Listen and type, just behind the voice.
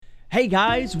Hey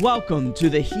guys, welcome to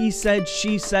the He Said,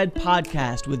 She Said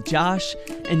podcast with Josh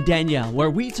and Danielle, where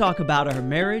we talk about our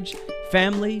marriage,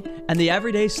 family, and the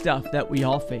everyday stuff that we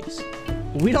all face.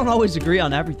 We don't always agree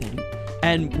on everything,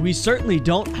 and we certainly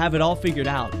don't have it all figured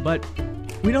out, but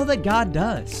we know that God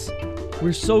does.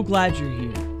 We're so glad you're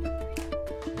here.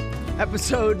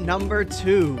 Episode number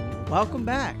 2. Welcome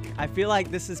back. I feel like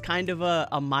this is kind of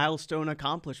a milestone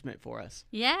accomplishment for us.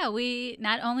 Yeah, we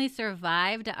not only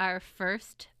survived our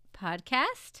first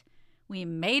podcast, we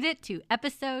made it to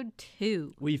episode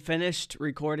 2. We finished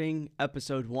recording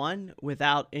episode 1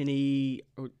 without any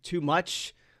too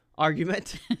much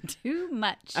argument. Too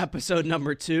much. Episode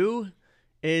number 2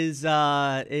 is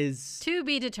to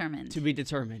be determined. To be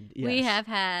determined. Yes. We have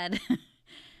had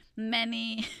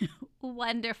many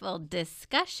wonderful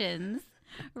discussions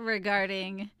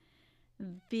regarding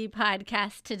the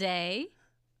podcast today.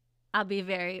 I'll be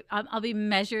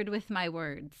measured with my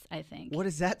words, I think. What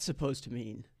is that supposed to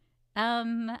mean?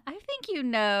 I think you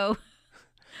know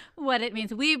what it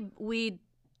means. We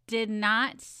did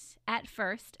not at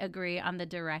first agree on the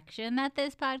direction that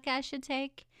this podcast should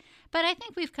take, but I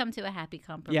think we've come to a happy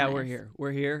compromise. Yeah, we're here.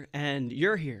 We're here, and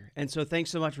you're here. And so thanks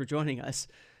so much for joining us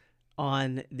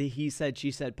on the He Said,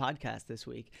 She Said podcast this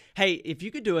week. Hey, if you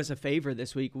could do us a favor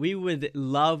this week, we would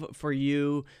love for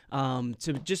you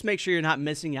to just make sure you're not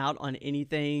missing out on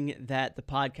anything that the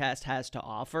podcast has to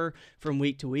offer from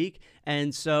week to week.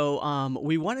 And so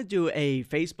we want to do a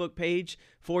Facebook page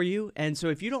for you. And so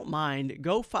if you don't mind,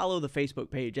 go follow the Facebook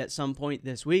page at some point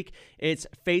this week. It's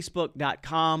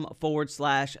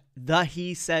facebook.com/the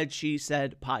He Said, She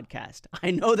Said podcast.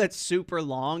 I know that's super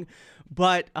long,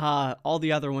 but all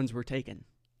the other ones were taken.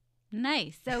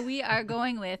 Nice. So we are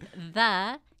going with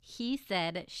the He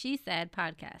Said, She Said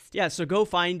podcast. Yeah, so go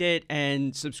find it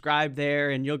and subscribe there,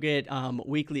 and you'll get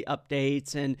weekly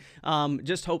updates and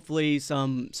just hopefully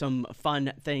some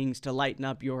fun things to lighten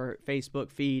up your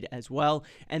Facebook feed as well.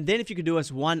 And then if you could do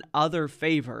us one other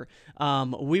favor,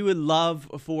 we would love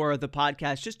for the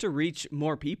podcast just to reach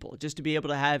more people, just to be able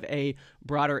to have a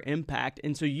broader impact.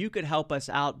 And so you could help us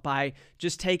out by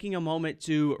just taking a moment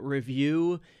to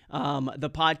review the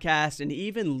podcast and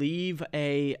even leave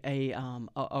a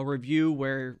review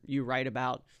where you write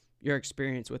about your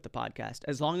experience with the podcast,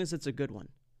 as long as it's a good one.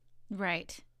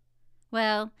 Right.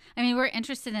 Well, I mean, we're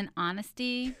interested in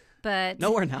honesty, but...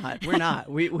 No, we're not. We're not.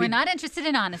 We're not interested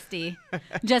in honesty.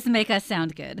 Just make us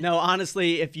sound good. No,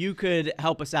 honestly, if you could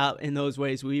help us out in those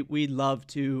ways, we'd love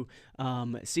to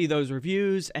see those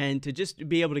reviews and to just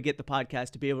be able to get the podcast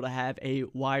to be able to have a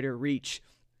wider reach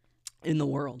in the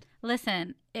world.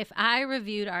 Listen, if I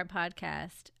reviewed our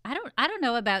podcast, I don't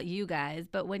know about you guys,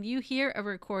 but when you hear a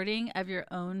recording of your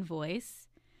own voice,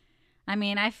 I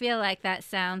mean, I feel like that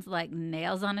sounds like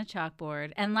nails on a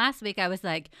chalkboard. And last week I was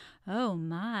like, oh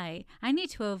my, I need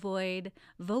to avoid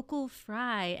vocal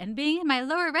fry and being in my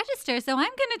lower register, so I'm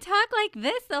going to talk like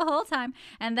this the whole time.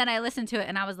 And then I listened to it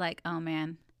and I was like, oh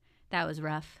man, that was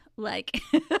rough. Like,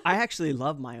 I actually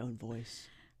love my own voice.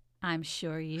 I'm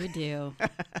sure you do.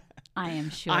 I am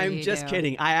sure I'm you just do.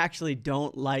 kidding. I actually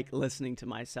don't like listening to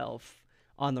myself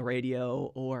on the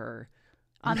radio or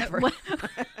on the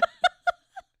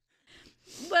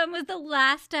When was the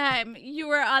last time you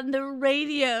were on the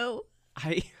radio?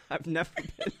 I've never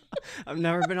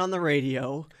been on the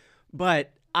radio,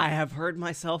 but I have heard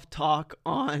myself talk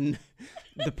on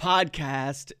the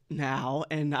podcast now,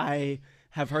 and I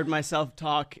have heard myself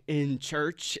talk in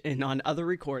church and on other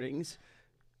recordings.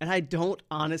 And I don't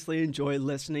honestly enjoy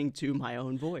listening to my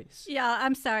own voice. Yeah,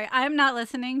 I'm sorry. I'm not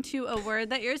listening to a word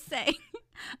that you're saying.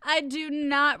 I do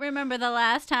not remember the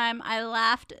last time I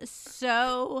laughed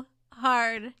so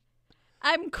hard.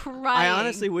 I'm crying. I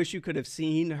honestly wish you could have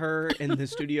seen her in the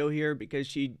studio here, because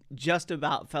she just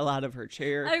about fell out of her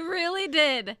chair. I really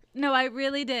did. No, I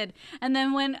really did. And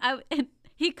then when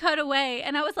he cut away,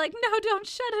 and I was like, no, don't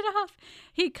shut it off.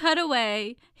 He cut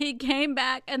away, he came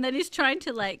back, and then he's trying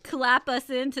to like clap us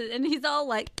into, and he's all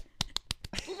like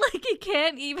he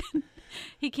can't even.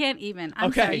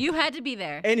 I'm sorry, you had to be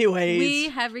there. Anyways, we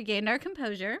have regained our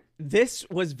composure. This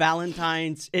was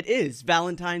it is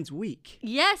Valentine's week.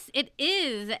 Yes, it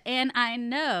is. And I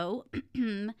know,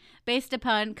 based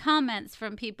upon comments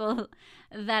from people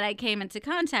that I came into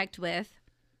contact with,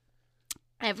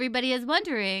 everybody is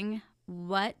wondering,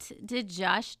 what did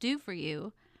Josh do for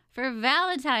you for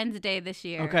Valentine's Day this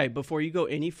year? Okay, before you go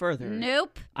any further.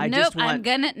 Nope. I'm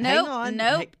gonna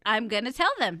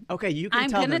tell them. Okay, you can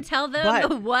tell them. I'm gonna tell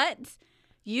them what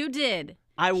you did.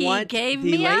 He gave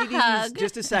me a hug.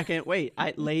 Just a second. Wait,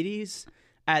 ladies,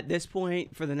 at this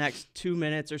point, for the next 2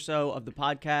 minutes or so of the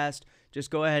podcast,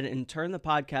 just go ahead and turn the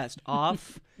podcast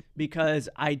off because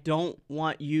I don't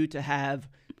want you to have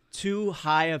too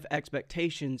high of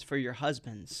expectations for your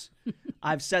husbands.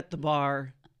 I've set the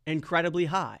bar incredibly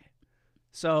high.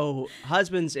 So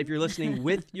husbands, if you're listening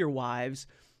with your wives,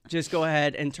 just go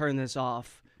ahead and turn this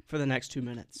off for the next 2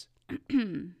 minutes.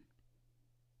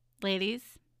 Ladies,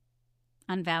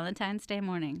 on Valentine's Day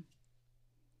morning,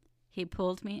 he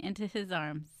pulled me into his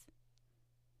arms.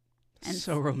 And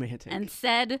so romantic. And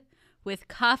said with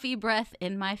coffee breath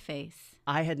in my face.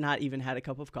 I had not even had a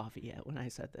cup of coffee yet when I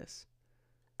said this.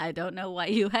 I don't know why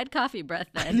you had coffee breath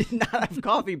then. I did not have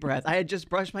coffee breath. I had just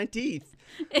brushed my teeth.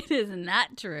 It is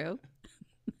not true.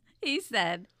 He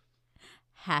said,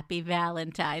 Happy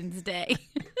Valentine's Day.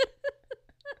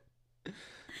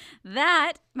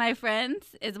 That, my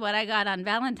friends, is what I got on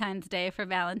Valentine's Day for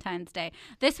Valentine's Day.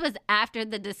 This was after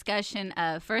the discussion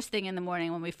of first thing in the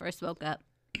morning when we first woke up.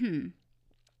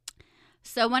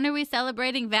 So when are we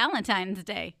celebrating Valentine's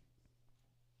Day?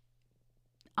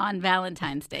 On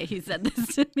Valentine's Day, he said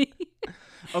this to me.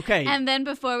 Okay. And then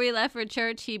before we left for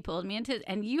church, he pulled me into,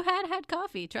 and you had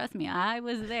coffee. Trust me, I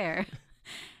was there.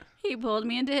 He pulled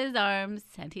me into his arms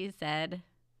and he said,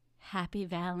 Happy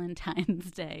Valentine's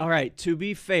Day. All right. To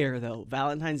be fair, though,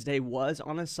 Valentine's Day was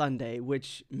on a Sunday,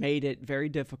 which made it very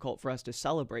difficult for us to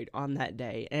celebrate on that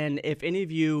day. And if any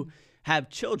of you have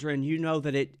children, you know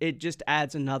that it just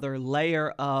adds another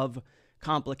layer of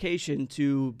complication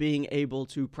to being able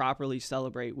to properly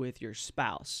celebrate with your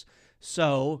spouse.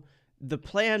 So the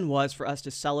plan was for us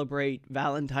to celebrate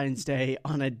Valentine's Day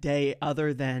on a day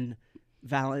other than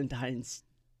Valentine's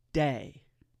Day.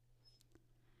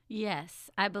 Yes,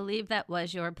 I believe that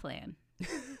was your plan.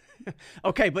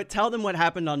 Okay, but tell them what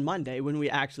happened on Monday when we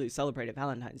actually celebrated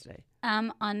Valentine's Day.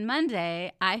 On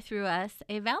Monday, I threw us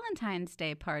a Valentine's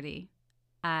Day party.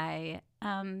 I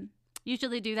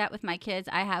usually do that with my kids.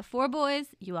 I have 4 boys.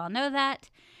 You all know that.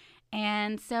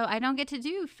 And so I don't get to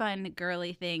do fun,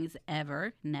 girly things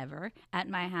ever, never, at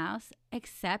my house,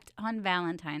 except on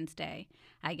Valentine's Day.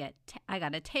 I got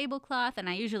a tablecloth, and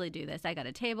I usually do this. I got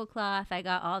a tablecloth. I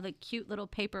got all the cute little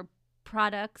paper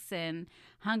products and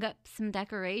hung up some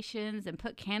decorations and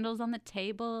put candles on the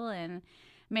table and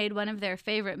made one of their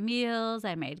favorite meals.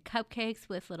 I made cupcakes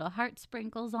with little heart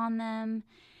sprinkles on them.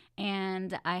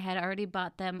 And I had already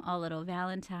bought them all little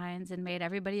Valentines and made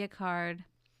everybody a card.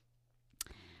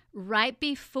 Right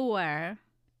before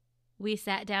we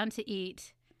sat down to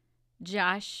eat,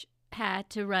 Josh had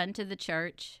to run to the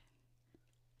church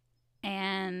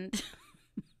and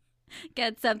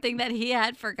get something that he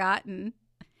had forgotten.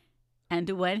 And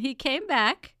when he came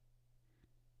back,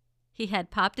 he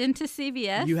had popped into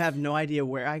CVS. You have no idea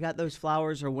where I got those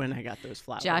flowers or when I got those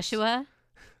flowers. Joshua,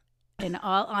 in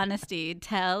all honesty,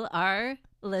 tell our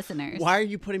listeners. Why are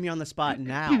you putting me on the spot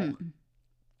now?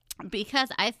 Because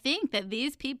I think that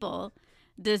these people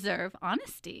deserve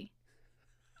honesty.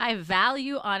 I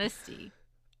value honesty.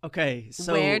 Okay,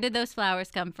 so where did those flowers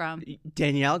come from?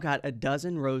 Danielle got a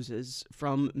dozen roses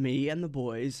from me and the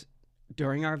boys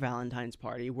during our Valentine's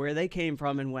party. Where they came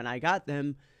from and when I got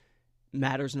them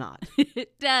matters not.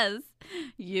 It does.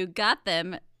 You got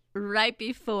them right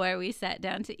before we sat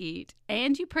down to eat,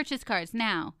 and you purchased cards.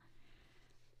 Now,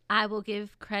 I will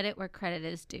give credit where credit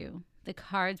is due. The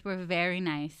cards were very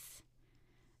nice.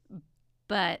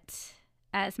 But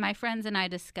as my friends and I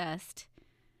discussed,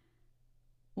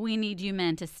 we need you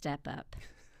men to step up.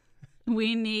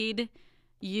 We need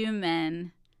you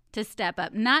men to step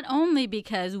up. Not only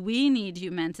because we need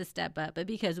you men to step up, but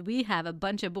because we have a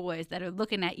bunch of boys that are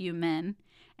looking at you men.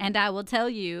 And I will tell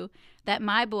you that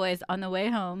my boys, on the way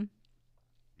home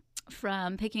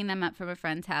from picking them up from a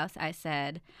friend's house, I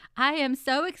said, I am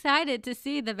so excited to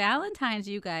see the Valentines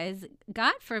you guys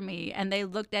got for me. And they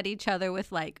looked at each other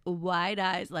with like wide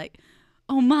eyes, like,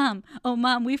 oh,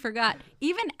 mom, we forgot.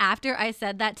 Even after I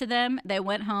said that to them, they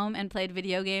went home and played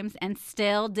video games and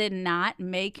still did not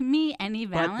make me any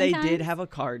Valentines. But they did have a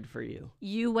card for you.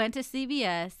 You went to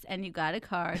CVS and you got a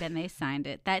card and they signed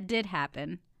it. That did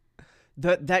happen.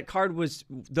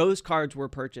 Those cards were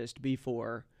purchased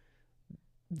before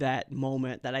that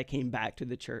moment that I came back to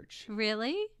the church.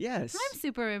 Really? Yes. I'm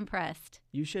super impressed.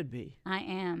 You should be. I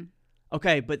am.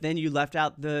 Okay, but then you left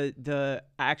out the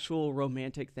actual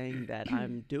romantic thing that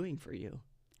I'm doing for you.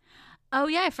 Oh,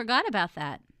 yeah, I forgot about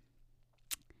that.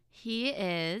 He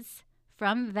is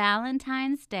from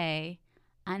Valentine's Day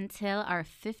until our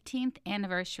 15th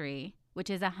anniversary, which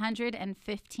is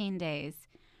 115 days,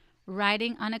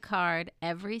 writing on a card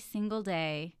every single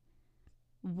day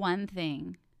one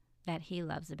thing that he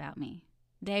loves about me.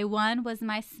 Day 1 was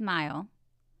my smile,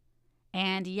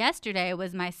 and yesterday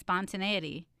was my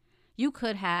spontaneity. You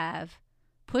could have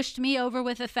pushed me over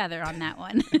with a feather on that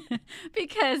one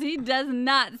because he does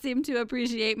not seem to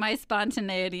appreciate my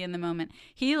spontaneity in the moment.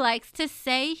 He likes to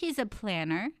say he's a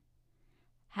planner.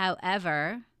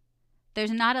 However,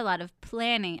 there's not a lot of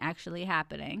planning actually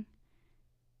happening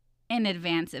in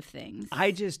advance of things.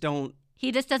 I just don't.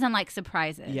 He just doesn't like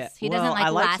surprises. Yeah. He doesn't like I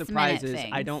like last surprises. minute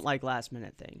things. I don't like last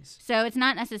minute things. So it's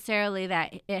not necessarily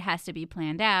that it has to be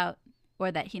planned out or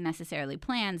that he necessarily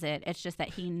plans it. It's just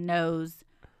that he knows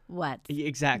what's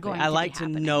Exactly. going I to like be to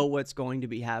happening. know what's going to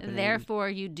be happening. Therefore,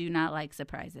 you do not like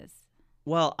surprises.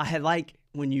 Well, I like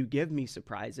when you give me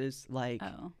surprises, like,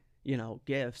 Oh.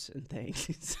 Gifts and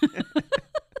things.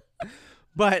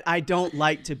 But I don't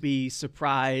like to be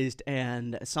surprised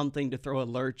and something to throw a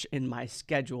lurch in my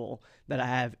schedule that I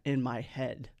have in my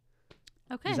head.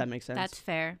 Okay. Does that make sense? That's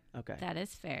fair. Okay. That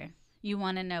is fair. You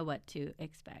want to know what to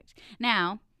expect.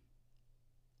 Now,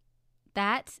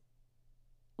 that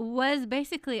was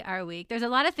basically our week. There's a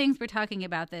lot of things we're talking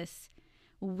about this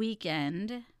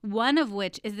weekend, one of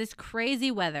which is this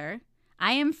crazy weather.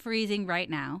 I am freezing right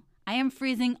now. I am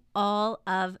freezing all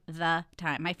of the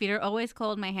time. My feet are always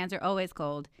cold. My hands are always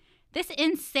cold. This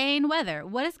insane weather.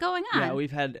 What is going on? Yeah,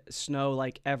 we've had snow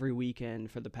like every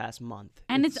weekend for the past month.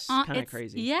 And it's kind of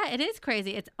crazy. Yeah, it is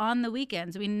crazy. It's on the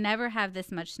weekends. We never have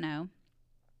this much snow.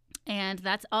 And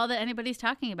that's all that anybody's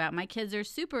talking about. My kids are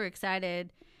super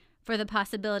excited for the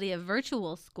possibility of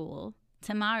virtual school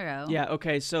tomorrow. Yeah,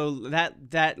 okay. So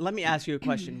that let me ask you a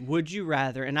question. Would you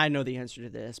rather, and I know the answer to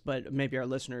this, but maybe our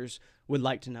listeners would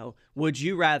like to know, would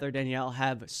you rather, Danielle,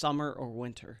 have summer or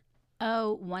winter?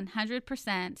 Oh,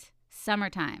 100%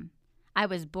 summertime. I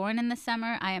was born in the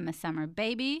summer. I am a summer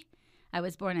baby. I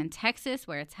was born in Texas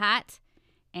where it's hot,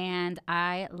 and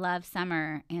I love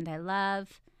summer, and I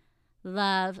love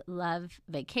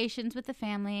vacations with the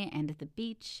family and at the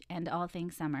beach and all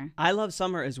things summer. I love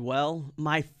summer as well.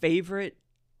 My favorite,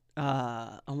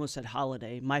 almost said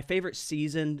holiday, my favorite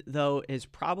season, though, is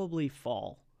probably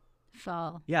fall.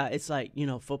 Fall. Yeah, it's like,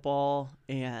 football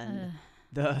and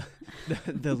the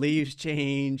leaves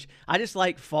change. I just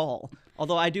like fall,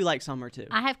 although I do like summer too.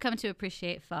 I have come to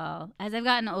appreciate fall as I've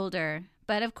gotten older.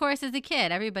 But of course, as a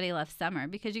kid, everybody loves summer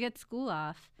because you get school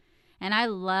off. And I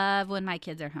love when my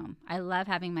kids are home. I love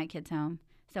having my kids home.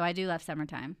 So I do love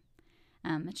summertime.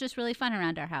 It's just really fun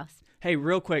around our house. Hey,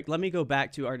 real quick, let me go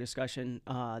back to our discussion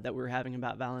that we were having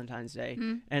about Valentine's Day.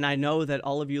 Mm-hmm. And I know that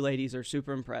all of you ladies are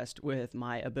super impressed with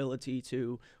my ability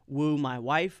to woo my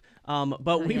wife.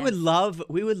 But we would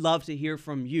love to hear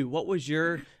from you. What was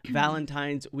your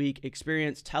Valentine's week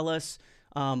experience? Tell us,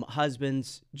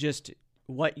 husbands, just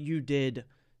what you did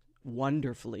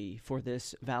wonderfully for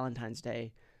this Valentine's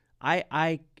Day.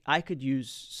 I could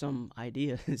use some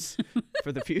ideas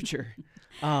for the future.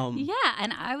 Yeah,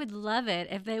 and I would love it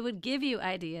if they would give you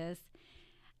ideas.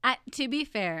 To be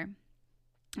fair,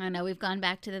 I know we've gone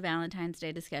back to the Valentine's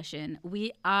Day discussion.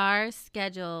 We are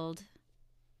scheduled.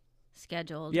 Yeah,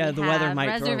 we the weather have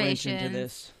might throw a wrench into reservations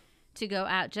this. to go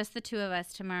out, just the two of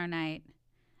us tomorrow night,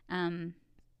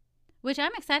 which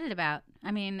I'm excited about.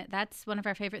 I mean, that's one of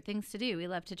our favorite things to do. We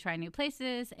love to try new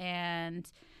places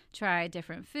and try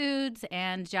different foods,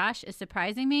 and Josh is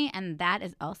surprising me, and that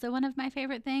is also one of my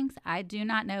favorite things. I do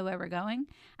not know where we're going.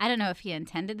 I don't know if he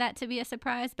intended that to be a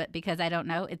surprise, but because I don't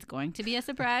know, it's going to be a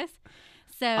surprise.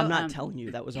 So I'm not telling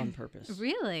you that was on purpose.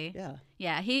 Really? Yeah.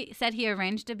 Yeah, he said he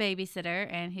arranged a babysitter,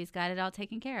 and he's got it all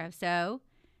taken care of. So,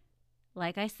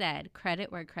 like I said,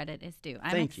 credit where credit is due.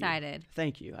 I'm excited.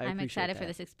 Thank you. I'm excited that. for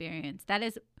this experience.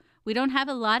 We don't have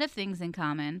a lot of things in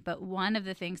common, but one of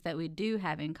the things that we do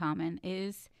have in common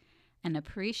is an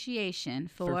appreciation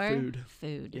for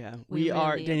food. Yeah, we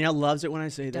are. Danielle loves it when I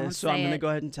say this, so I'm going to go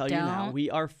ahead and tell you now.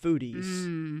 We are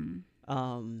foodies.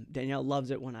 Danielle loves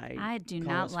it when I do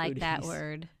not like that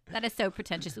word. That is so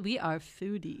pretentious. We are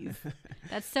foodies.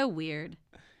 That's so weird.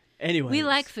 Anyway, we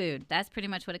like food. That's pretty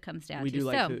much what it comes down to. We do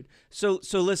like food. So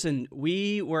listen,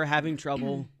 we were having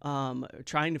trouble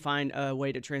trying to find a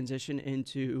way to transition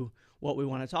into what we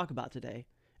want to talk about today.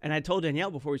 And I told Danielle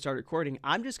before we started recording,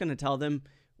 I'm just going to tell them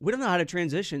we don't know how to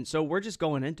transition, so we're just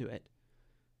going into it.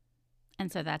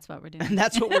 And so that's what we're doing. And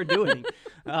that's what we're doing.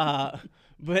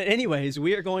 But anyways,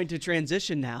 we are going to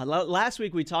transition now. Last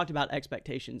week we talked about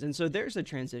expectations, and so there's a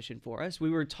transition for us.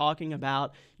 We were talking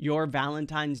about your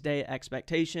Valentine's Day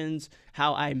expectations,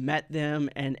 how I met them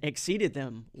and exceeded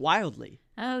them wildly.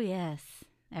 Oh, yes.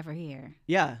 Every year.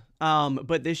 Yeah.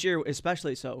 But this year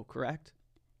especially so, correct?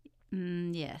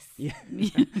 Yes. Yeah.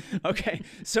 Okay.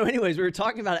 So anyways, we were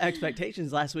talking about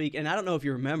expectations last week, and I don't know if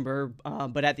you remember,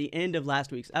 but at the end of last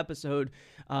week's episode,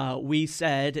 we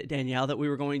said, Danielle, that we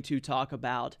were going to talk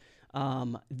about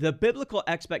the biblical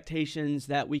expectations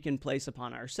that we can place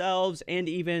upon ourselves and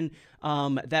even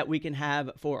that we can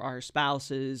have for our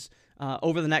spouses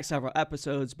over the next several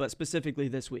episodes, but specifically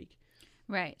this week.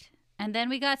 Right. And then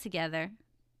we got together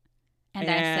and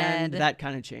I And said, that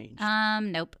kind of changed.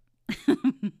 nope.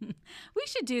 We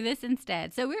should do this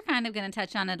instead. So we're kind of going to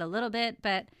touch on it a little bit,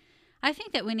 but I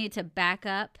think that we need to back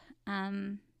up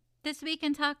this week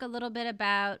and talk a little bit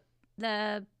about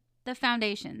the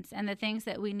foundations and the things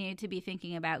that we need to be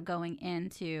thinking about going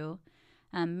into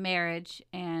marriage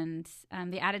and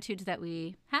the attitudes that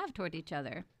we have toward each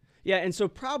other. Yeah, and so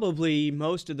probably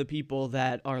most of the people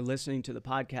that are listening to the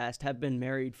podcast have been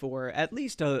married for at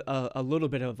least a little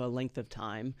bit of a length of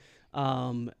time.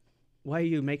 Why are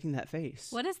you making that face?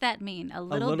 What does that mean? A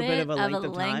little bit of a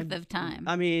length of time.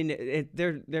 I mean,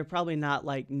 they're probably not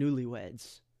like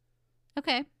newlyweds.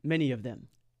 Okay. Many of them.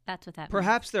 That's what that means.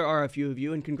 Perhaps there are a few of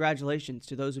you, and congratulations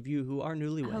to those of you who are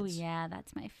newlyweds. Oh, yeah,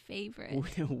 that's my favorite.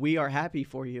 We are happy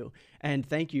for you, and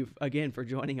thank you again for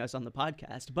joining us on the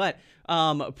podcast. But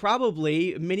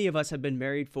probably many of us have been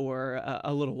married for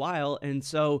a little while, and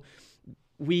so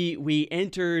we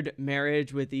entered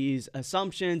marriage with these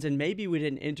assumptions, and maybe we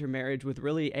didn't enter marriage with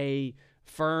really a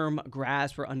firm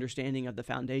grasp or understanding of the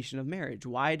foundation of marriage.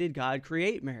 Why did God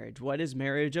create marriage? What is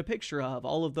marriage a picture of?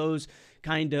 All of those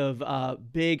kind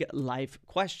of big life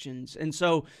questions. And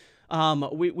so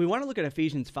we want to look at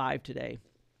Ephesians 5 today.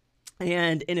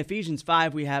 And in Ephesians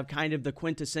 5, we have kind of the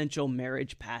quintessential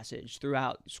marriage passage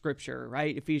throughout Scripture,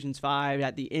 right? Ephesians 5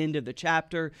 at the end of the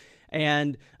chapter.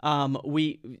 And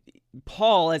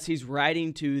Paul, as he's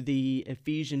writing to the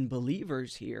Ephesian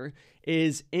believers here,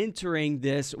 is entering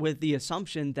this with the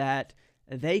assumption that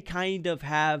they kind of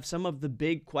have some of the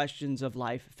big questions of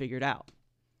life figured out.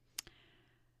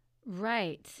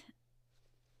 Right.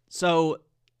 So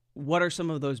what are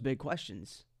some of those big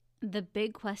questions? The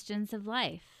big questions of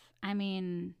life. I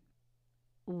mean,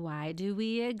 why do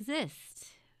we exist?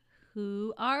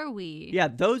 Who are we? Yeah,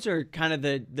 those are kind of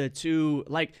the two,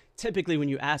 like typically when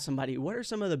you ask somebody, what are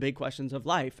some of the big questions of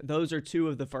life? Those are two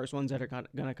of the first ones that are going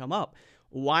to come up.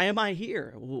 Why am I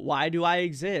here? Why do I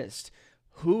exist?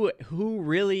 Who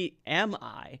really am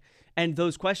I? And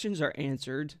those questions are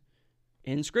answered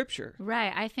in Scripture.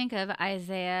 Right. I think of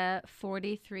Isaiah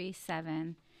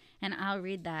 43:7, and I'll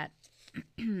read that.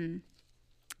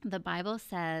 The Bible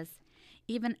says,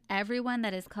 "Even everyone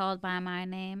that is called by my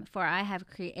name, for I have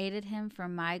created him for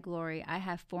my glory. I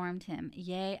have formed him.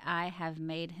 Yea, I have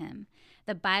made him."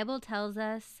 The Bible tells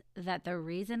us that the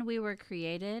reason we were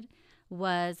created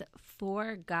was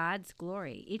for God's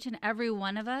glory. Each and every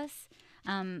one of us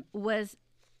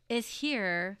is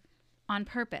here on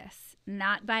purpose,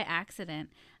 not by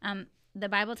accident. The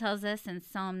Bible tells us in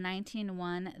Psalm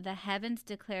 19:1, "The heavens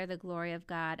declare the glory of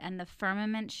God, and the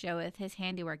firmament showeth his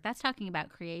handiwork." That's talking about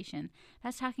creation.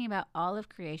 That's talking about all of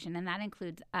creation, and that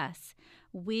includes us.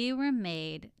 We were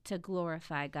made to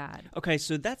glorify God. Okay,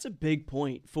 so that's a big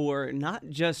point for not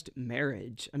just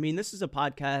marriage. I mean, this is a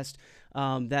podcast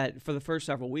that for the first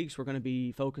several weeks we're going to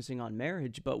be focusing on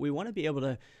marriage, but we want to be able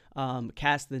to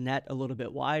cast the net a little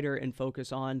bit wider and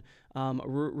focus on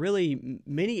really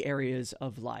many areas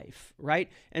of life, right?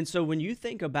 And so when you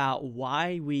think about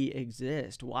why we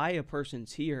exist, why a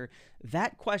person's here,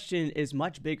 that question is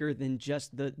much bigger than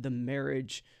just the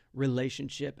marriage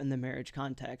relationship and the marriage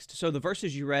context. So the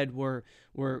verses you read were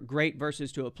great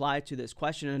verses to apply to this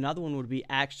question. Another one would be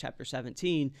Acts chapter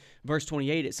 17, verse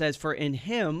 28. It says, "For in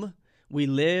him we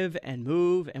live and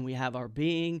move and we have our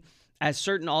being, as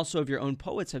certain also of your own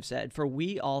poets have said, for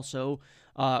we are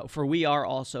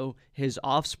also his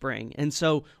offspring." And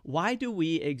so why do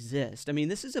we exist? I mean,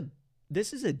 this is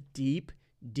a deep,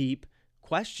 deep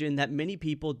question that many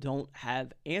people don't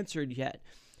have answered yet.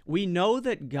 We know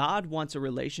that God wants a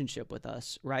relationship with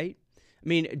us, right? I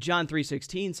mean, John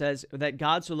 3:16 says that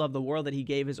God so loved the world that he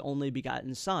gave his only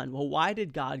begotten son. Well, why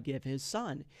did God give his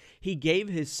son? He gave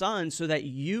his son so that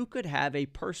you could have a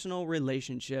personal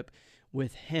relationship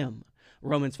with him.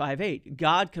 Romans 5:8,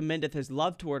 "God commendeth his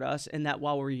love toward us in that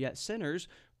while we're yet sinners,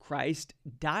 Christ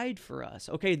died for us."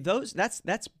 Okay,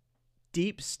 that's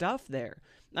deep stuff there.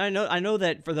 I know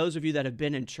that for those of you that have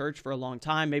been in church for a long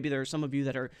time, maybe there are some of you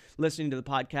that are listening to the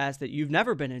podcast that you've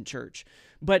never been in church,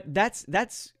 but that's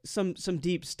some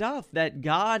deep stuff, that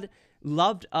God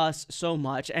loved us so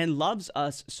much and loves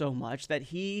us so much that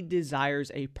he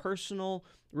desires a personal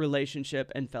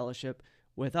relationship and fellowship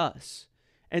with us.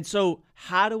 And so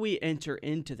how do we enter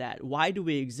into that? Why do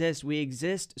we exist? We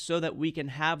exist so that we can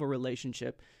have a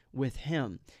relationship with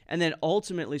him, and then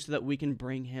ultimately so that we can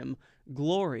bring him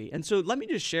glory. And so let me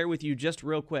just share with you just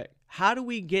real quick, how do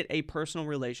we get a personal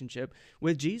relationship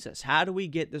with Jesus? How do we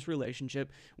get this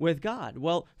relationship with God?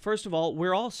 Well, first of all,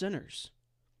 we're all sinners.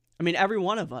 I mean, every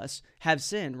one of us have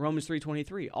sinned. Romans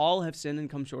 3:23, all have sinned and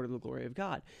come short of the glory of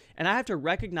God. And I have to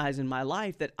recognize in my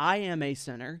life that I am a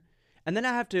sinner, and then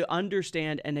I have to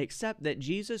understand and accept that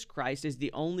Jesus Christ is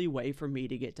the only way for me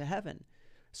to get to heaven.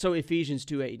 So Ephesians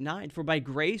 2:8-9, for by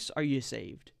grace are you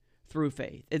saved through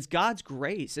faith. It's God's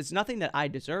grace. It's nothing that I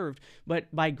deserved,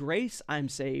 but by grace I'm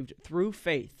saved through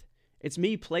faith. It's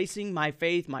me placing my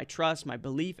faith, my trust, my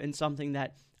belief in something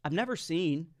that I've never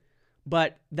seen,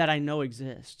 but that I know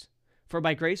exists. For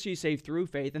by grace are you saved through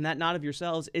faith, and that not of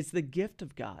yourselves. It's the gift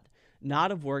of God,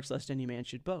 not of works, lest any man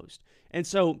should boast. And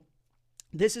so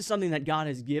this is something that God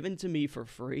has given to me for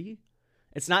free.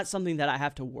 It's not something that I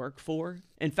have to work for.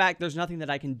 In fact, there's nothing that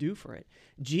I can do for it.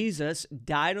 Jesus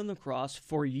died on the cross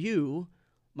for you,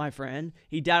 my friend.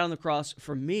 He died on the cross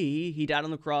for me. He died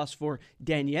on the cross for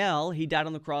Danielle. He died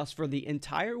on the cross for the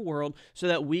entire world so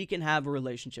that we can have a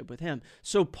relationship with him.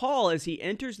 So Paul, as he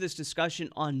enters this discussion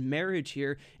on marriage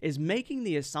here, is making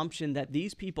the assumption that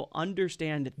these people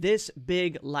understand this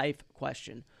big life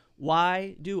question.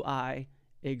 Why do I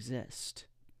exist?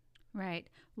 Right.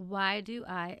 Why do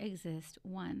I exist?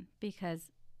 One,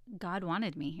 because God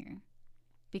wanted me here.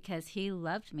 Because he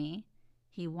loved me.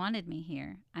 He wanted me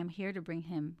here. I'm here to bring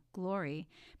him glory.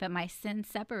 But my sin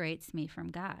separates me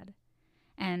from God.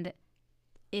 And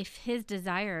if his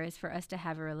desire is for us to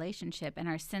have a relationship and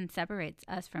our sin separates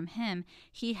us from him,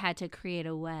 he had to create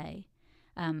a way,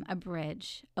 a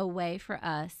bridge, a way for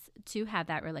us to have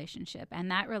that relationship.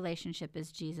 And that relationship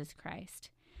is Jesus Christ.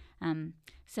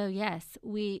 So yes,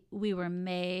 we were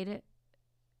made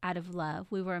out of love.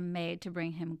 We were made to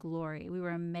bring him glory. We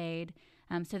were made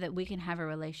so that we can have a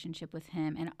relationship with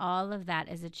him. And all of that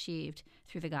is achieved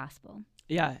through the gospel.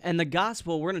 Yeah, and the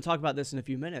gospel, we're going to talk about this in a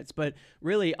few minutes, but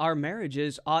really our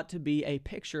marriages ought to be a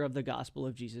picture of the gospel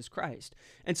of Jesus Christ.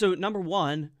 And so number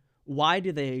one, why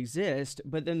do they exist?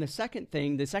 But then the second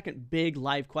thing, the second big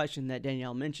life question that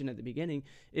Danielle mentioned at the beginning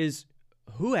is,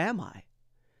 who am I?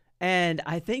 And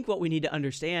I think what we need to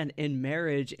understand in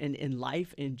marriage and in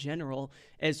life in general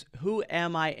is, who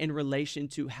am I in relation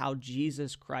to how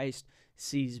Jesus Christ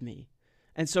sees me?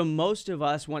 And so most of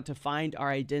us want to find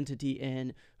our identity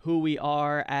in who we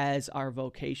are as our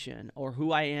vocation, or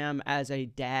who I am as a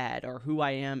dad, or who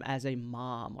I am as a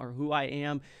mom, or who I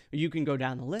am. You can go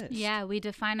down the list. Yeah, we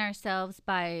define ourselves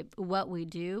by what we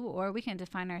do, or we can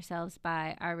define ourselves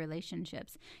by our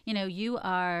relationships. You know, you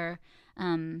are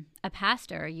a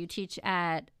pastor. You teach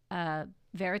at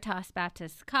Veritas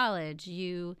Baptist College.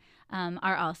 You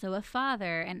are also a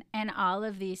father, and all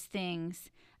of these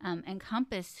things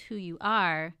encompass who you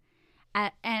are.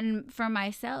 And for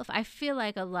myself, I feel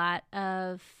like a lot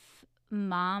of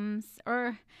moms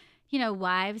or,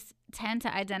 wives tend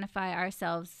to identify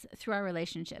ourselves through our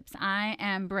relationships. I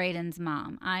am Braden's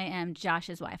mom. I am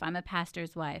Josh's wife. I'm a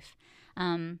pastor's wife.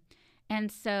 And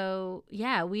so,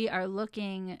 yeah, we are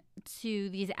looking to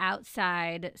these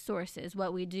outside sources,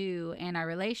 what we do in our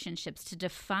relationships, to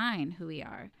define who we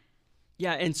are.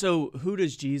 Yeah, and so who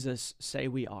does Jesus say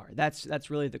we are? That's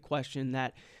really the question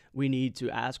that we need to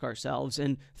ask ourselves.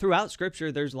 And throughout Scripture,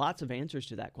 there's lots of answers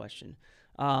to that question.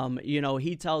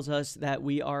 He tells us that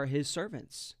we are his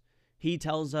servants. He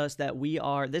tells us that we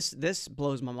are, this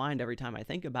blows my mind every time I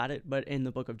think about it, but in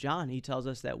the book of John, he tells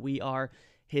us that we are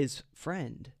his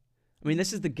friend. I mean,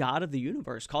 this is the God of the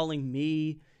universe calling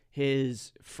me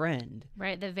his friend.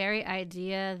 Right. The very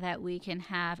idea that we can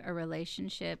have a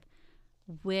relationship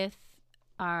with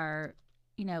our,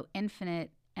 infinite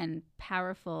and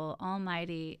powerful,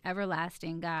 almighty,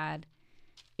 everlasting God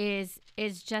is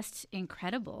just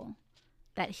incredible.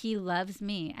 That he loves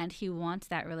me and he wants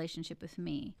that relationship with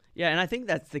me. Yeah, and I think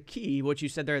that's the key, what you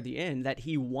said there at the end, that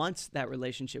he wants that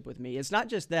relationship with me. It's not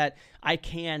just that I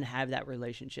can have that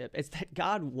relationship. It's that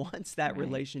God wants that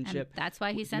relationship. And that's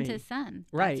why he sent his son.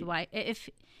 Right. That's why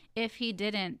if he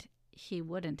didn't, he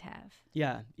wouldn't have.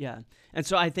 Yeah. And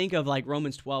so I think of like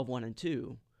Romans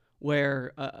 12:1-2,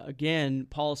 where, again,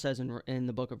 Paul says in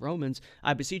the book of Romans,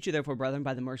 I beseech you, therefore, brethren,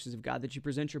 by the mercies of God, that you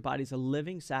present your bodies a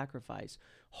living sacrifice,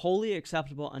 wholly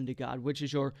acceptable unto God, which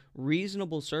is your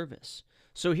reasonable service.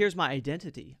 So here's my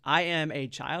identity. I am a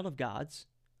child of God's.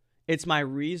 It's my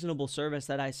reasonable service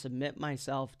that I submit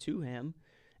myself to him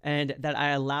and that I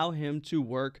allow him to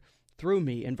work through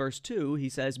me. In verse 2, he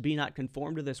says, be not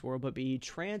conformed to this world, but be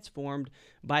transformed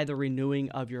by the renewing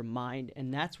of your mind.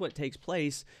 And that's what takes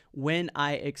place when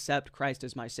I accept Christ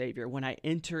as my Savior, when I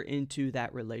enter into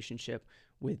that relationship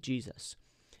with Jesus.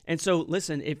 And so,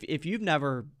 listen, if you've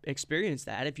never experienced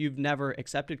that, if you've never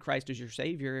accepted Christ as your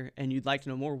Savior and you'd like to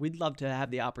know more, we'd love to have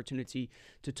the opportunity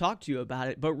to talk to you about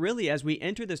it. But really, as we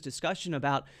enter this discussion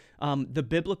about the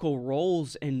biblical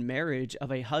roles in marriage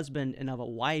of a husband and of a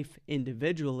wife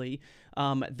individually,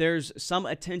 there's some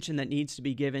attention that needs to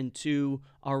be given to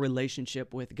our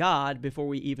relationship with God before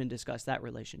we even discuss that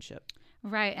relationship.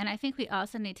 Right. And I think we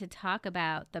also need to talk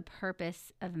about the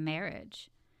purpose of marriage.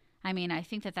 I mean, I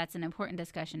think that that's an important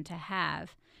discussion to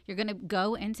have. You're going to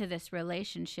go into this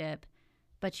relationship,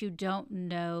 but you don't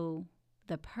know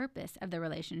the purpose of the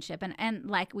relationship. And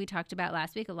like we talked about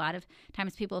last week, a lot of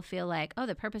times people feel like, oh,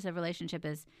 the purpose of relationship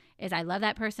is I love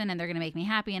that person and they're going to make me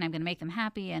happy and I'm going to make them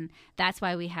happy. And that's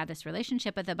why we have this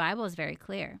relationship. But the Bible is very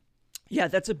clear. Yeah,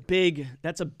 that's a big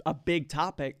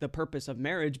topic, the purpose of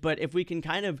marriage. But if we can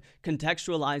kind of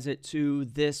contextualize it to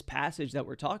this passage that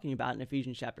we're talking about in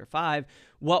Ephesians chapter 5,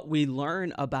 what we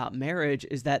learn about marriage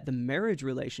is that the marriage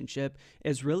relationship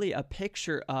is really a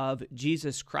picture of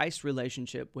Jesus Christ's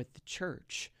relationship with the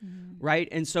church, right?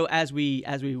 And so as we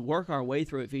work our way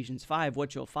through Ephesians 5,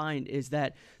 what you'll find is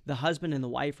that the husband and the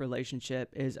wife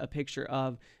relationship is a picture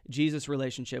of Jesus'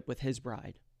 relationship with his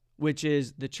bride, which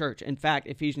is the church. In fact,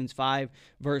 Ephesians 5,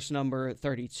 verse number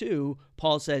 32,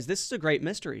 Paul says, this is a great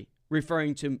mystery,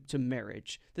 referring to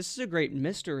marriage. This is a great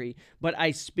mystery, but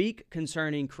I speak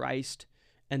concerning Christ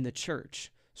and the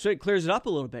church. So it clears it up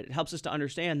a little bit. It helps us to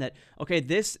understand that, okay,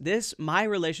 this my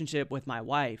relationship with my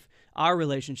wife, our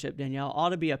relationship, Danielle, ought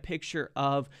to be a picture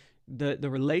of the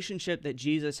relationship that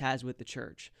Jesus has with the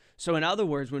church. So in other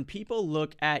words, when people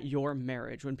look at your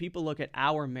marriage, when people look at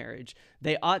our marriage,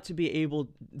 they ought to be able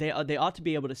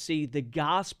to see the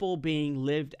gospel being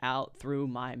lived out through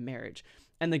my marriage.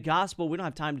 And the gospel, we don't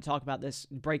have time to talk about this,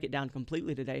 break it down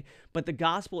completely today, but the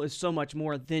gospel is so much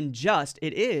more than just,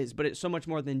 it's so much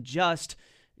more than just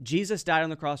Jesus died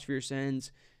on the cross for your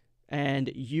sins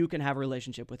and you can have a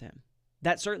relationship with him.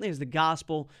 That certainly is the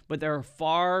gospel, but there are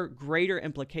far greater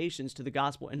implications to the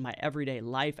gospel in my everyday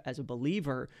life as a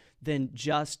believer than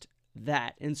just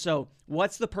that. And so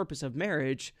what's the purpose of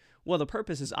marriage? Well, the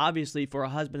purpose is obviously for a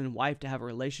husband and wife to have a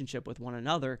relationship with one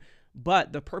another,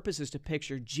 but the purpose is to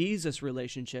picture Jesus'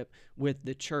 relationship with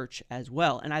the church as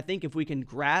well. And I think if we can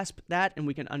grasp that and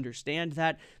we can understand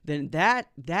that, then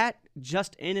that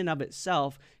just in and of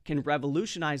itself can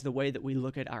revolutionize the way that we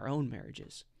look at our own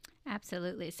marriages.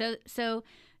 Absolutely. So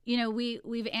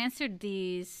we've answered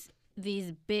these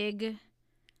big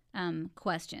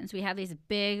questions. We have these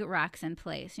big rocks in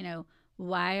place.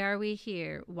 Why are we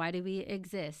here? Why do we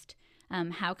exist?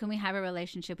 How can we have a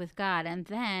relationship with God? And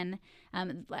then,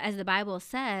 as the Bible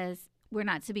says, we're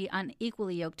not to be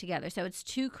unequally yoked together. So it's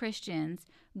two Christians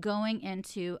going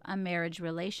into a marriage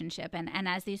relationship. And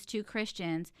as these two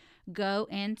Christians go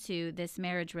into this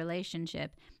marriage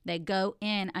relationship, they go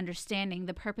in understanding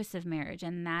the purpose of marriage.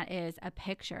 And that is a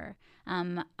picture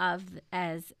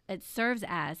it serves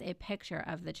as a picture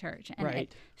of the church. And right.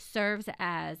 It serves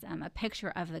as a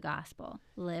picture of the gospel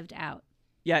lived out.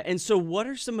 Yeah, and so what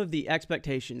are some of the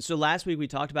expectations? So last week we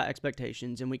talked about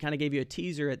expectations, and we kind of gave you a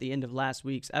teaser at the end of last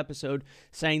week's episode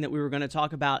saying that we were going to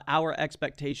talk about our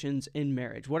expectations in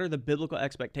marriage. What are the biblical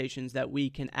expectations that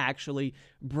we can actually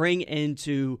bring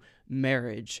into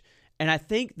marriage? And I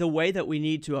think the way that we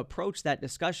need to approach that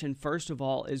discussion, first of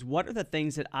all, is what are the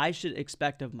things that I should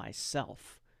expect of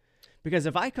myself? Because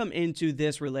if I come into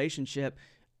this relationship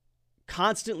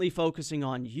constantly focusing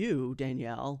on you,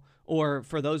 Danielle, or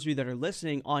for those of you that are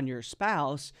listening, on your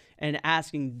spouse, and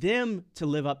asking them to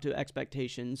live up to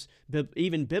expectations,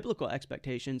 even biblical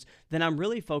expectations, then I'm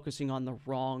really focusing on the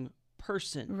wrong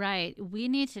person. Right. We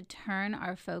need to turn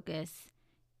our focus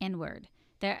inward.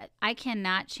 I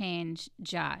cannot change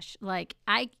Josh. The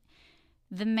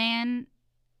man,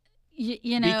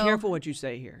 you know. Be careful what you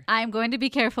say here. I'm going to be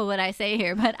careful what I say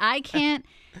here, but I can't.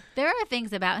 There are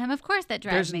things about him, of course, that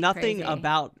drive me crazy. There's nothing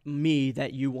about me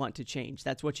that you want to change.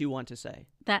 That's what you want to say.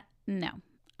 No.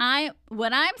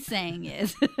 What I'm saying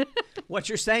is. What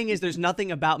you're saying is there's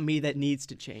nothing about me that needs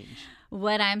to change.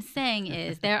 What I'm saying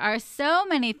is there are so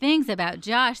many things about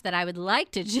Josh that I would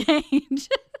like to change.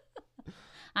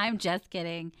 I'm just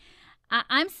kidding.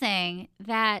 I'm saying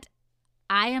that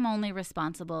I am only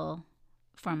responsible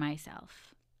for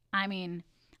myself. I mean,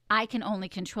 I can only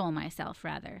control myself,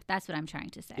 rather. That's what I'm trying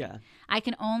to say. Yeah. I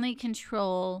can only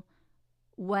control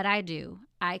what I do.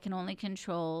 I can only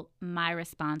control my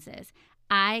responses.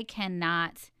 I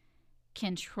cannot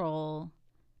control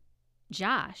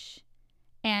Josh.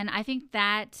 And I think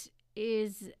that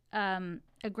is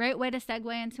a great way to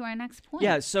segue into our next point.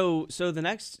 Yeah, so the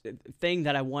next thing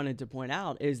that I wanted to point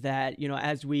out is that,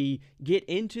 as we get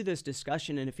into this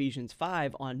discussion in Ephesians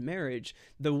 5 on marriage,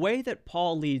 the way that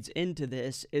Paul leads into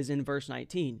this is in verse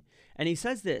 19. And he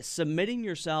says this, submitting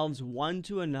yourselves one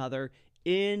to another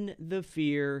in the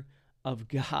fear of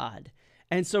God.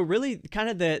 And so really kind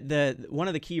of the one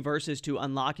of the key verses to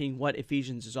unlocking what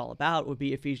Ephesians is all about would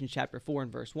be Ephesians chapter 4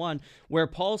 and verse 1, where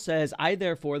Paul says, I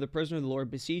therefore, the prisoner of the Lord,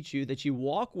 beseech you that you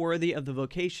walk worthy of the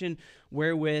vocation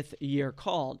wherewith ye are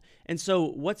called. And so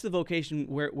what's the vocation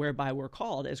whereby we're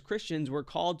called? As Christians, we're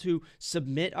called to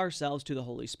submit ourselves to the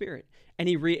Holy Spirit. And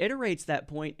he reiterates that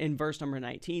point in verse number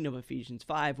 19 of Ephesians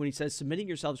 5 when he says, submitting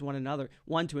yourselves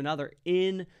one to another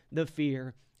in the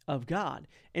fear of God.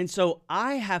 And so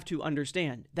I have to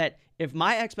understand that if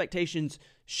my expectations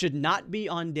should not be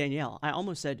on Danielle, I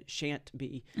almost said shan't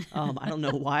be. I don't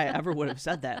know why I ever would have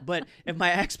said that. But if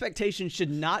my expectations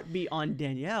should not be on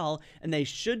Danielle and they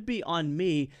should be on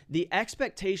me, the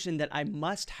expectation that I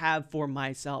must have for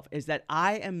myself is that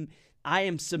I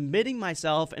am submitting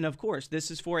myself. And of course,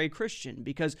 this is for a Christian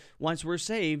because once we're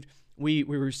saved, we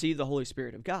receive the Holy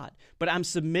Spirit of God. But I'm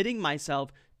submitting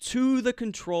myself to the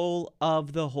control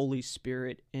of the Holy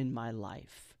Spirit in my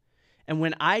life. And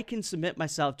when I can submit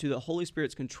myself to the Holy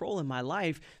Spirit's control in my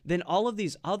life, then all of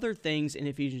these other things in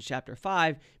Ephesians chapter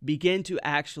 5 begin to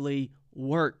actually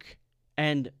work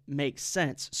and make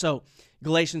sense. So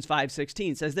Galatians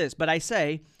 5:16 says this, but I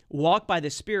say, walk by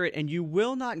the Spirit, and you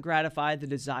will not gratify the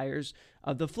desires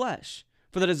of the flesh.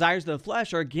 For the desires of the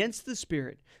flesh are against the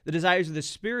Spirit. The desires of the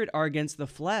Spirit are against the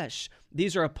flesh.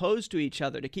 These are opposed to each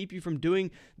other to keep you from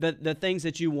doing the things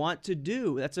that you want to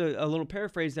do. That's a little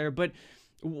paraphrase there. But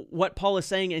what Paul is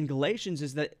saying in Galatians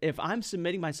is that if I'm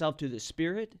submitting myself to the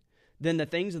Spirit, then the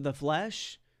things of the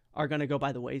flesh are going to go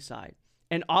by the wayside.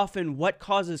 And often what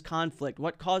causes conflict,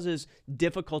 what causes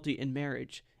difficulty in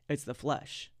marriage, it's the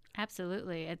flesh.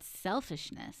 Absolutely. It's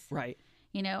selfishness. Right.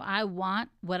 I want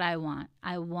what I want.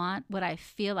 I want what I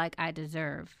feel like I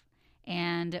deserve.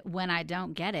 And when I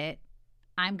don't get it,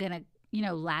 I'm going to,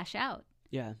 lash out.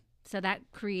 Yeah. So that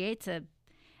creates a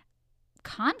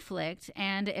conflict.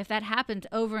 And if that happens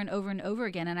over and over and over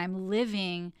again, and I'm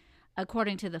living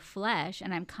according to the flesh,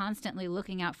 and I'm constantly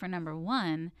looking out for number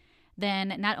one,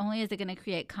 then not only is it going to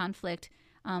create conflict,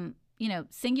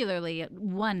 singularly at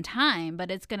one time,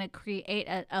 but it's going to create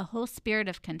a whole spirit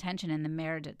of contention in the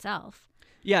marriage itself.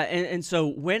 Yeah, and so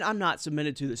when I'm not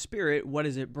submitted to the Spirit, what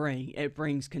does it bring? It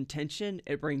brings contention,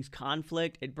 it brings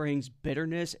conflict, it brings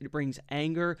bitterness, it brings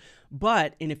anger.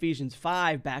 But in Ephesians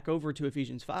 5, back over to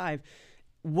Ephesians 5,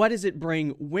 what does it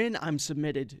bring when I'm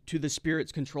submitted to the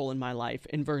Spirit's control in my life?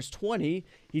 In verse 20,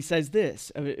 he says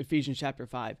this, of Ephesians chapter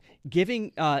 5,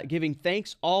 giving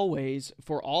thanks always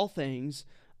for all things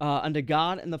unto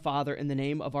God and the Father in the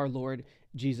name of our Lord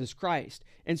Jesus Christ.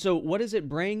 And so what does it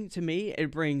bring to me?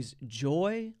 It brings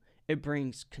joy, it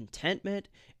brings contentment,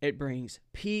 it brings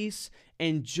peace,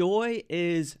 and joy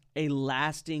is a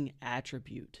lasting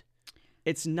attribute.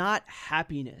 It's not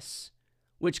happiness,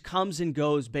 which comes and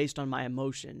goes based on my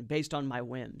emotion, based on my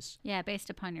whims. Yeah, based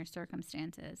upon your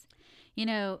circumstances.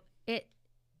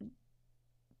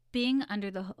 Being under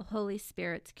the Holy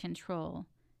Spirit's control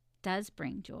does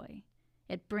bring joy.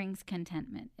 It brings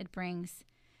contentment. It brings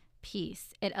peace.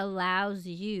 It allows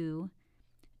you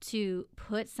to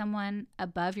put someone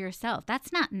above yourself.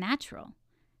 That's not natural.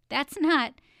 That's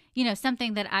not,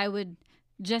 something that I would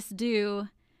just do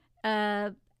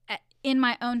in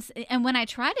my own. And when I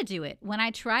try to do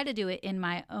it in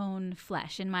my own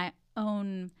flesh, in my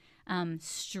own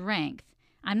strength,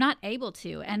 I'm not able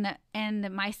to.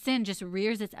 And my sin just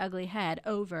rears its ugly head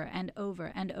over and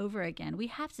over and over again. We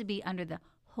have to be under the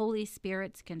Holy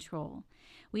Spirit's control.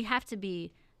 We have to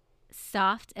be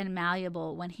soft and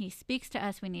malleable. When he speaks to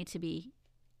us, we need to be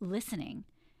listening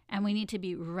and we need to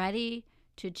be ready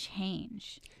to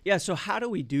change. Yeah, so how do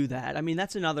we do that? I mean,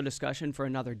 that's another discussion for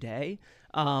another day.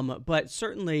 But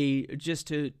certainly just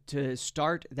to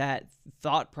start that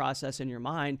thought process in your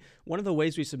mind, one of the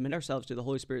ways we submit ourselves to the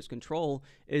Holy Spirit's control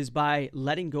is by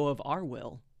letting go of our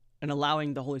will and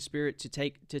allowing the Holy Spirit to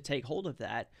take hold of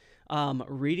that.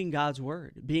 Reading God's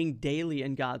word, being daily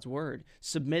in God's word,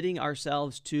 submitting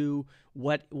ourselves to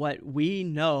what we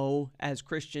know as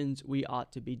Christians we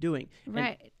ought to be doing.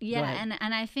 Right. And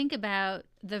I think about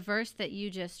the verse that you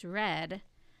just read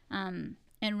in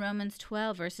Romans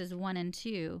 12, verses 1 and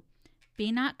 2.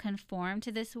 Be not conformed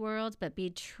to this world, but be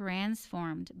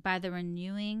transformed by the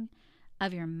renewing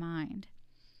of your mind.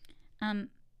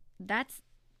 That's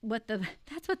what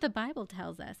the Bible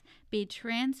tells us. Be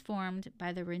transformed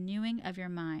by the renewing of your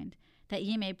mind. that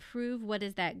ye may prove what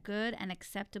is that good and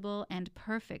acceptable and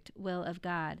perfect will of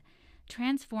God.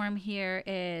 Transform here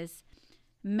is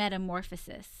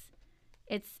metamorphosis.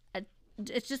 It's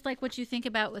just like what you think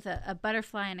about with a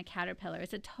butterfly and a caterpillar.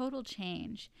 It's a total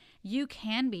change. You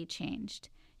can be changed.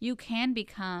 You can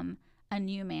become a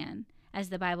new man, as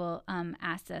the Bible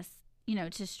asks us,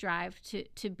 to strive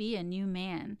to be a new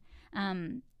man,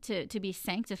 to be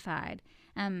sanctified.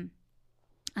 And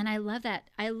I love that.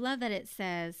 I love that it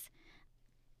says,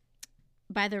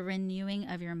 by the renewing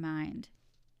of your mind.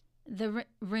 The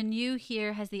renew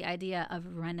here has the idea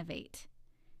of renovate.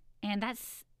 And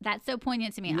that's so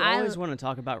poignant to me. You always want to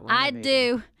talk about renovating. I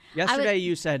do. Yesterday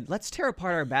you said, let's tear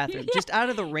apart our bathroom. Just out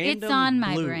of the random It's on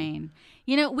my blue. brain.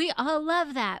 We all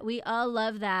love that. We all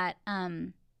love that.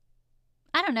 I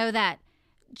don't know, that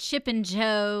Chip and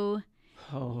Jo.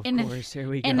 Oh, of course. Here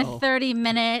we go. In the 30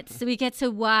 minutes, we get to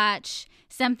watch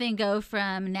something go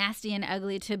from nasty and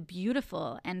ugly to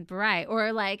beautiful and bright.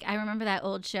 Or like, I remember that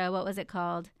old show. What was it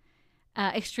called?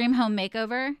 Extreme Home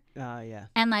Makeover. Yeah.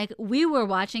 And like, we were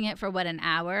watching it for an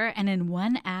hour, and in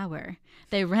 1 hour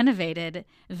they renovated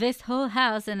this whole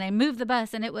house and they moved the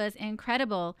bus, and it was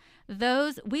incredible.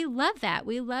 We love that.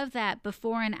 We love that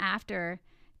before and after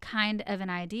kind of an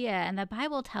idea. And the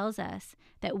Bible tells us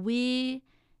that we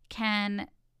can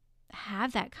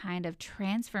have that kind of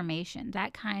transformation,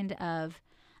 that kind of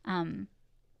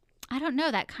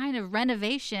that kind of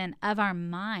renovation of our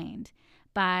mind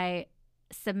by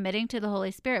submitting to the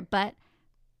Holy Spirit, but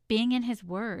being in his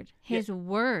word. His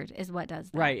word is what does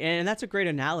that. Right. And that's a great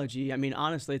analogy. I mean,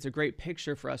 honestly, it's a great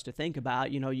picture for us to think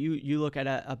about. You look at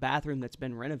a bathroom that's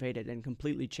been renovated and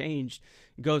completely changed.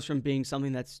 It goes from being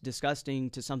something that's disgusting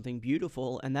to something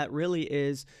beautiful. And that really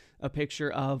is a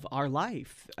picture of our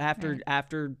life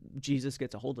after Jesus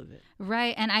gets a hold of it.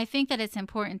 Right. And I think that it's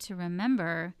important to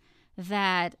remember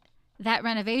that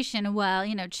renovation, while,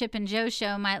 Chip and Jo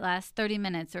show might last 30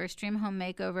 minutes or Extreme Home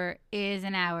Makeover is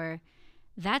an hour,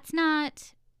 that's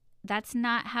not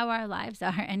how our lives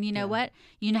are. And you know what?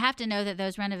 You have to know that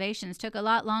those renovations took a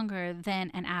lot longer than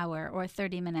an hour or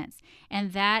 30 minutes.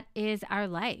 And that is our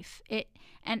life.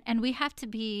 And we have to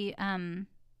be,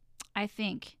 I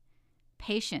think,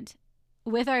 patient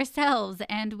with ourselves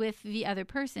and with the other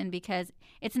person, because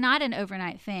it's not an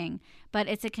overnight thing, but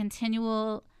it's a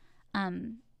continual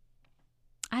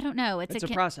I don't know. It's a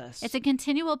process. It's a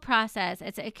continual process.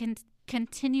 It's a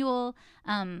continual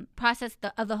process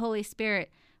of the Holy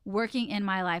Spirit working in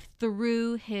my life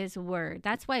through his word.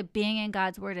 That's why being in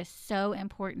God's word is so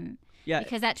important. Yeah.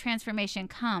 Because that transformation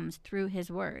comes through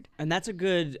his word. And that's a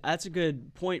good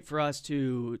point for us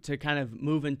to kind of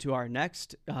move into our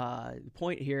next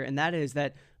point here. And that is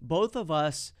that both of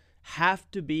us have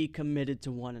to be committed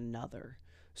to one another.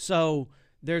 So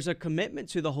there's a commitment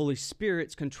to the Holy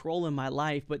Spirit's control in my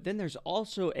life, but then there's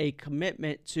also a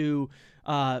commitment to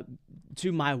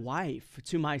my wife,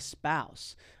 to my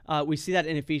spouse. We see that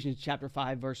in Ephesians chapter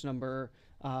 5, verse number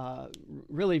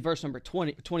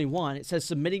 21. It says,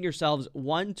 submitting yourselves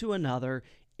one to another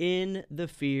in the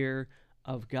fear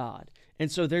of God.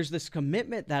 And so there's this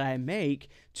commitment that I make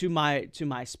to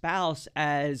my spouse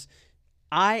as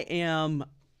I'm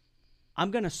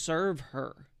going to serve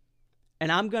her. And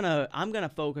I'm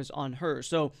gonna focus on her.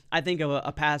 So I think of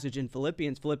a passage in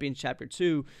Philippians chapter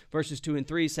 2, verses 2 and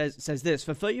 3 says this: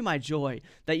 fulfill you my joy,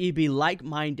 that ye be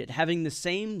like-minded, having the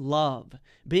same love,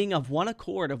 being of one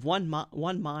accord, of one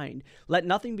mind. Let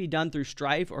nothing be done through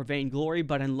strife or vainglory,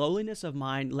 but in lowliness of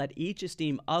mind, let each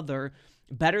esteem other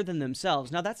better than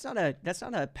themselves. Now that's not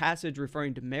a passage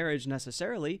referring to marriage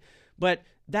necessarily, but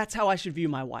that's how I should view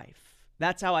my wife.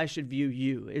 That's how I should view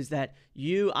you, is that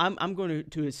I'm going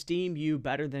to esteem you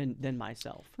better than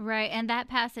myself. Right. And that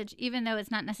passage, even though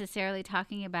it's not necessarily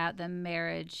talking about the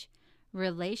marriage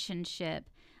relationship,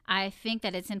 I think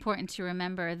that it's important to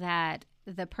remember that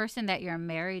the person that you're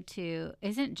married to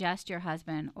isn't just your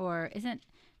husband or isn't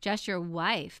just your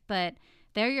wife, but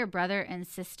they're your brother and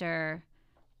sister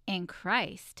in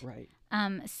Christ. Right.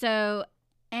 So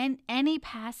any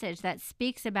passage that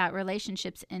speaks about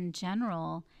relationships in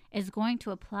general is going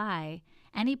to apply.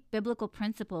 Any biblical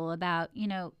principle about,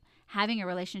 having a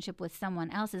relationship with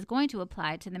someone else is going to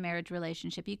apply to the marriage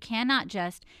relationship. You cannot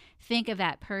just think of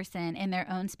that person in their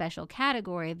own special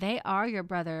category. They are your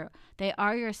brother. They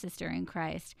are your sister in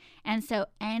Christ. And so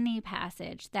any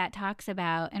passage that talks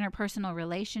about interpersonal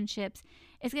relationships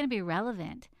is going to be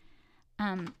relevant.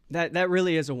 That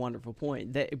really is a wonderful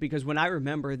point. Because when I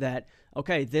remember that,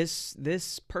 okay, this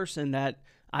person that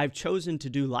I've chosen to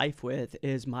do life with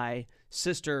is my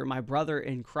sister, my brother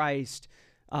in Christ,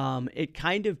 it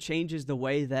kind of changes the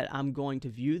way that I'm going to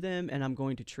view them and I'm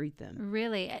going to treat them.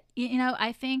 Really, you know,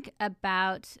 I think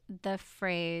about the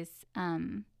phrase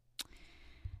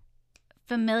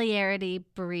familiarity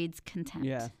breeds contempt.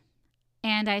 Yeah.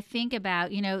 And I think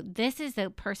about, you know, this is the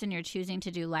person you're choosing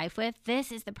to do life with.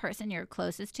 This is the person you're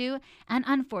closest to. And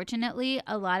unfortunately,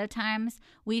 a lot of times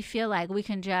we feel like we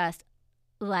can just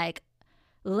like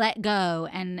let go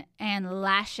and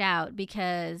lash out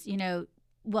because, you know,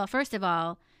 well, first of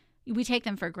all, we take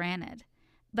them for granted.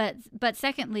 But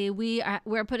secondly,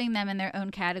 we're putting them in their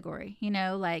own category, you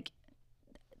know, like,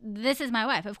 this is my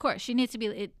wife. Of course, she needs to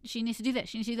do this. She needs to do that.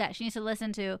 She needs to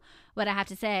listen to what I have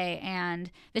to say. And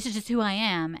this is just who I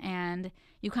am. And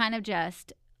you kind of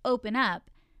just open up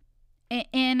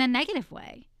in a negative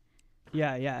way.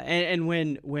 Yeah. Yeah. And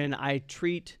when I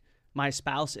treat my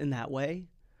spouse in that way,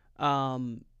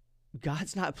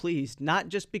 God's not pleased, not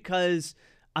just because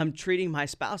I'm treating my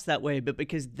spouse that way, but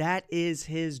because that is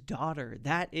his daughter.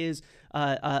 That is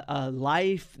a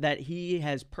life that he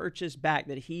has purchased back,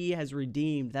 that he has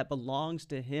redeemed, that belongs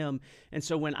to him. And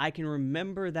so when I can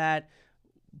remember that,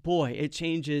 boy, it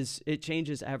changes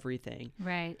everything.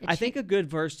 Right. I think a good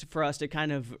verse for us to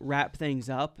kind of wrap things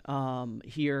up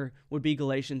here would be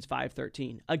Galatians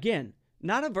 5:13. Again,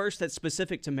 not a verse that's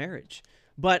specific to marriage,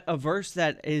 but a verse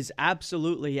that is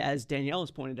absolutely, as Danielle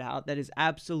has pointed out, that is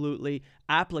absolutely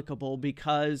applicable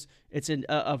because it's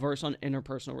a verse on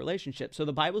interpersonal relationships. So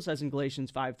the Bible says in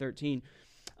Galatians 5:13,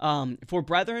 "For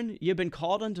brethren, ye have been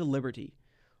called unto liberty.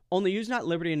 Only use not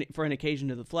liberty for an occasion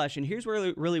to the flesh." And here's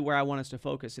really where I want us to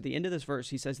focus. At the end of this verse,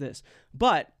 he says this,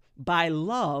 "But by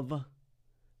love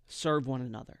serve one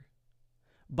another."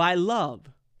 By love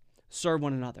serve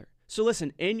one another. So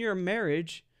listen, in your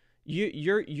marriage,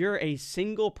 you're a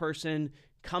single person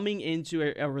coming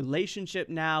into a relationship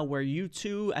now where you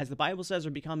two, as the Bible says,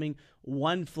 are becoming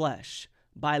one flesh.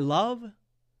 By love,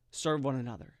 serve one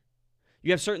another.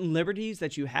 You have certain liberties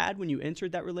that you had when you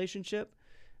entered that relationship.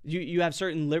 You have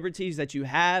certain liberties that you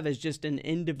have as just an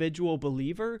individual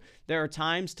believer. There are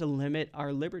times to limit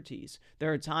our liberties.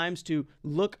 There are times to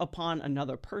look upon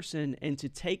another person and to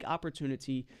take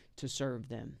opportunity to serve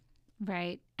them.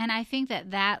 Right. And I think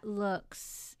that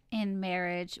looks in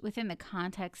marriage, within the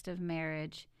context of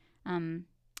marriage,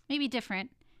 maybe different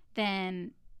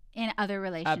than in other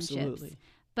relationships. Absolutely.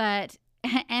 But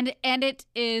and it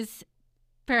is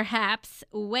perhaps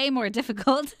way more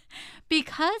difficult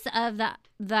because of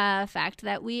the fact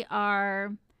that we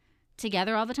are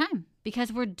together all the time,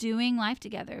 because we're doing life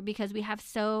together, because we have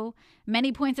so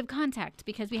many points of contact,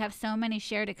 because we have so many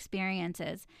shared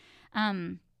experiences.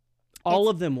 All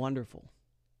of them wonderful.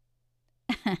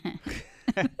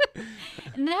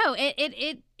 No,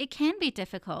 it can be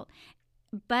difficult.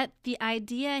 But the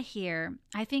idea here,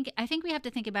 I think we have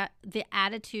to think about the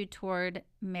attitude toward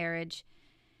marriage,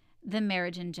 the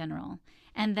marriage in general.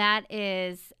 And that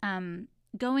is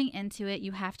going into it,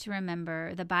 you have to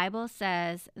remember the Bible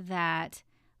says that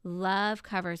love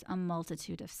covers a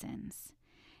multitude of sins.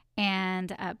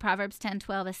 And Proverbs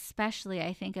 10:12, especially,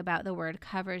 I think about the word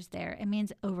covers there. It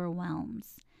means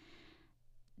overwhelms.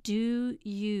 Do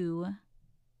you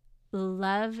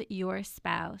love your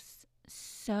spouse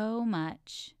so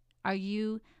much? Are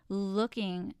you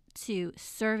looking to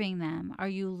serving them? Are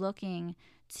you looking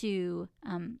to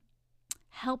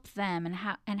help them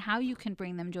and how you can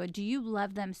bring them joy? Do you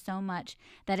love them so much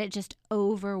that it just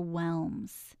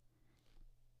overwhelms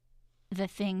the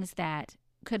things that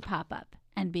could pop up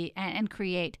and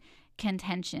create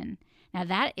contention? Now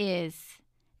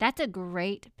that's a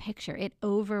great picture. It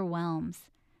overwhelms.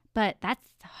 But that's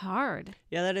hard.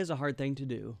 Yeah, that is a hard thing to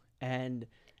do. And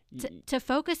to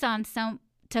focus on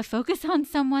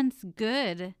someone's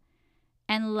good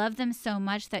and love them so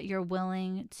much that you're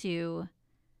willing to,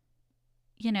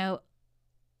 you know,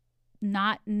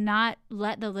 not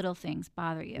let the little things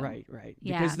bother you. Right.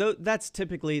 Yeah. Because that's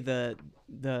typically the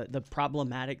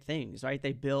problematic things, right?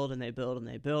 They build and they build and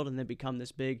they build and they become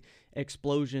this big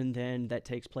explosion then that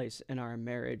takes place in our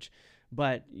marriage.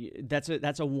 But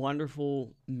that's a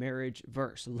wonderful marriage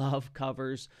verse. Love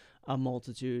covers a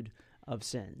multitude of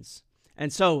sins.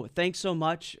 And so thanks so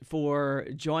much for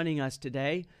joining us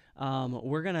today.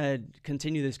 We're going to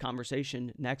continue this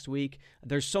conversation next week.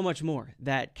 There's so much more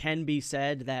that can be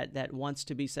said, that wants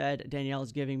to be said. Danielle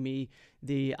is giving me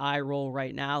the eye roll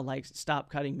right now, like, stop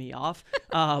cutting me off.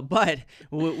 But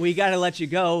we got to let you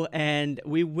go, and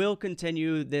we will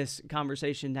continue this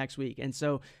conversation next week. And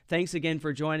so thanks again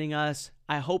for joining us.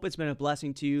 I hope it's been a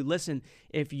blessing to you. Listen,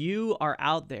 if you are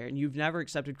out there and you've never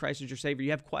accepted Christ as your Savior,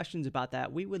 you have questions about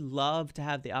that, we would love to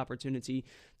have the opportunity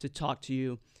to talk to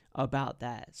you about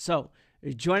that. So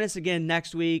join us again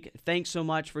next week. Thanks so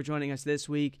much for joining us this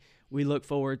week. We look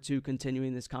forward to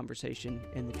continuing this conversation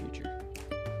in the future.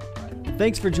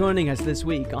 Thanks for joining us this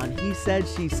week on He Said,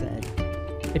 She Said.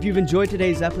 If you've enjoyed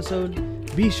today's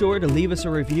episode, be sure to leave us a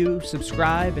review,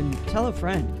 subscribe, and tell a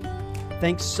friend.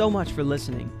 Thanks so much for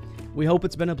listening. We hope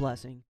it's been a blessing.